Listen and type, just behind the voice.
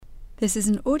This is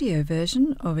an audio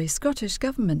version of a Scottish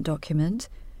Government document,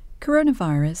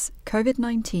 Coronavirus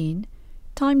COVID-19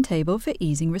 Timetable for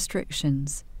Easing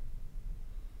Restrictions.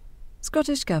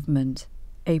 Scottish Government,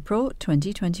 April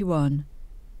 2021.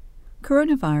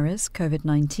 Coronavirus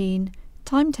COVID-19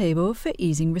 Timetable for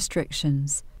Easing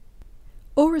Restrictions.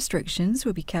 All restrictions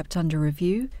will be kept under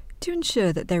review to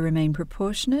ensure that they remain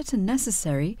proportionate and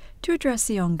necessary to address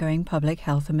the ongoing public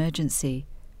health emergency.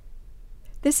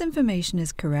 This information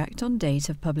is correct on date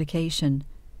of publication.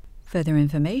 Further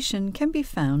information can be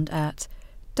found at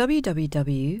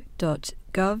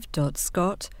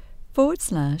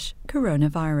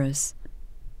www.gov.scot/coronavirus.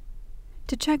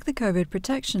 To check the COVID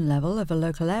protection level of a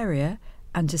local area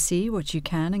and to see what you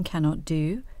can and cannot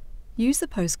do, use the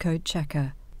postcode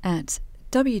checker at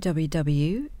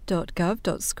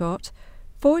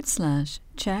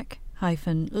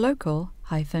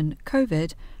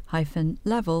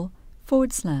www.gov.scot/check-local-covid-level/.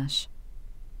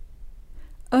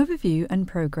 Overview and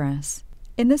progress.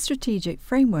 In the Strategic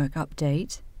Framework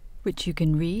Update, which you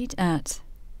can read at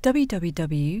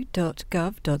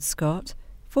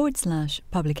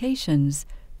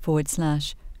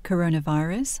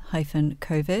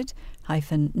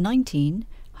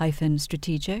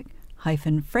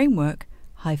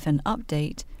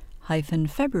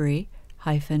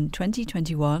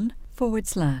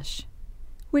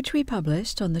which we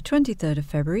published on the 23rd of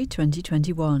February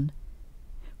 2021.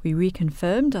 We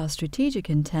reconfirmed our strategic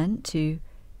intent to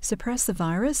suppress the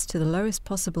virus to the lowest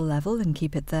possible level and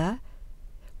keep it there,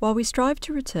 while we strive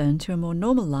to return to a more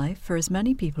normal life for as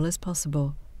many people as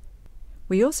possible.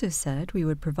 We also said we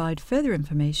would provide further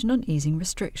information on easing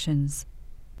restrictions.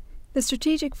 The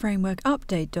Strategic Framework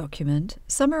Update document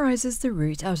summarizes the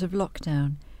route out of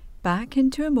lockdown, back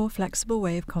into a more flexible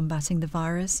way of combating the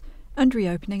virus and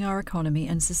reopening our economy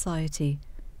and society.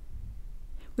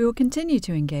 We will continue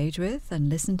to engage with and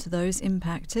listen to those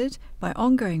impacted by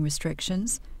ongoing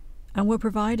restrictions and will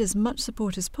provide as much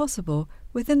support as possible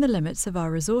within the limits of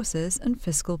our resources and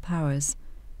fiscal powers.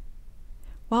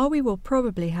 While we will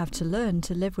probably have to learn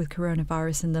to live with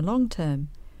coronavirus in the long term,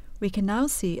 we can now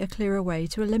see a clearer way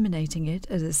to eliminating it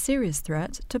as a serious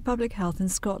threat to public health in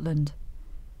Scotland.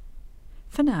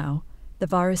 For now, the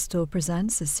virus still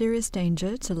presents a serious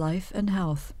danger to life and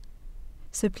health.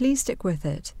 So please stick with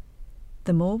it.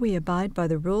 The more we abide by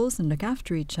the rules and look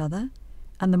after each other,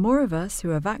 and the more of us who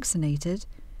are vaccinated,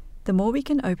 the more we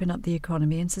can open up the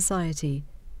economy and society,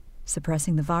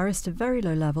 suppressing the virus to very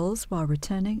low levels while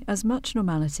returning as much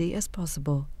normality as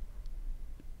possible.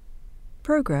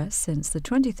 Progress since the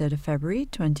 23rd of February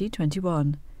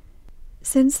 2021.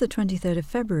 Since the 23rd of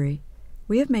February,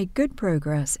 we have made good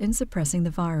progress in suppressing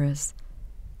the virus,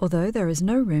 although there is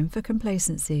no room for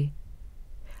complacency.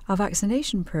 Our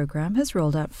vaccination program has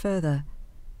rolled out further,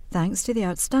 thanks to the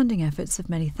outstanding efforts of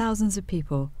many thousands of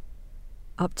people.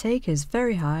 Uptake is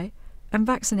very high, and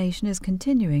vaccination is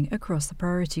continuing across the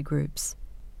priority groups.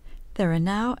 There are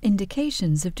now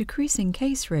indications of decreasing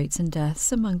case rates and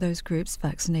deaths among those groups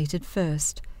vaccinated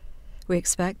first. We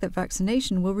expect that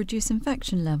vaccination will reduce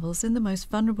infection levels in the most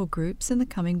vulnerable groups in the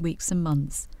coming weeks and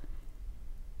months.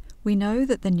 We know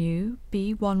that the new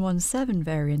B.1.1.7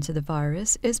 variant of the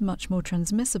virus is much more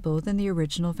transmissible than the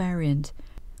original variant.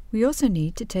 We also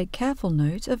need to take careful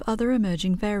note of other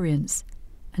emerging variants,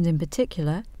 and in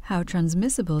particular, how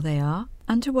transmissible they are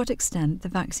and to what extent the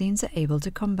vaccines are able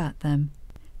to combat them.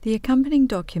 The accompanying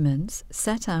documents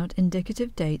set out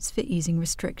indicative dates for easing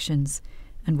restrictions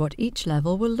and what each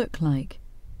level will look like.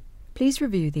 Please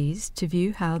review these to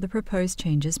view how the proposed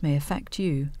changes may affect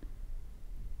you.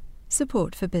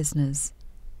 Support for business.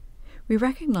 We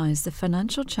recognise the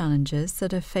financial challenges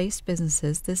that have faced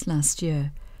businesses this last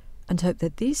year and hope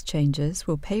that these changes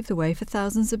will pave the way for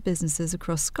thousands of businesses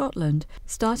across Scotland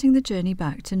starting the journey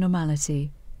back to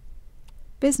normality.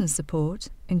 Business support,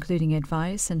 including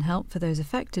advice and help for those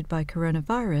affected by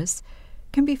coronavirus,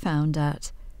 can be found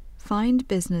at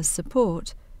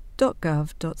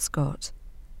findbusinesssupport.gov.scot.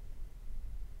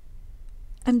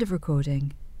 End of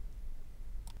recording.